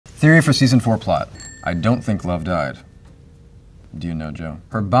Theory for season 4 plot. I don't think Love died. Do you know, Joe?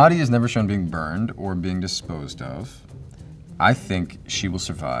 Her body is never shown being burned or being disposed of. I think she will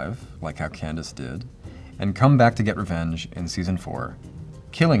survive, like how Candace did, and come back to get revenge in season 4,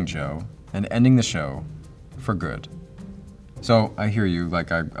 killing Joe and ending the show for good. So I hear you,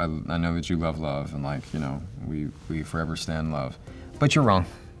 like I know that you love Love and like, you know, we forever stand Love, but you're wrong.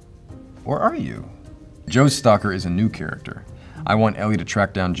 Or are you? Joe's stalker is a new character. I want Ellie to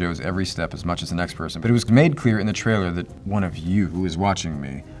track down Joe's every step as much as the next person, but it was made clear in the trailer that one of you is watching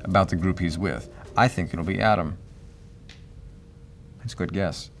me about the group he's with. I think it'll be Adam. That's a good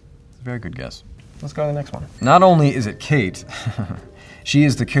guess. It's a very good guess. Let's go to the next one. Not only is it Kate, she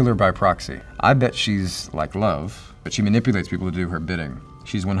is the killer by proxy. I bet she's like Love, but she manipulates people to do her bidding.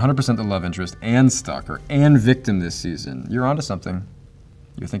 She's 100% the love interest and stalker and victim this season. You're onto something.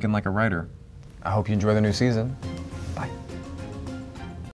 You're thinking like a writer. I hope you enjoy the new season.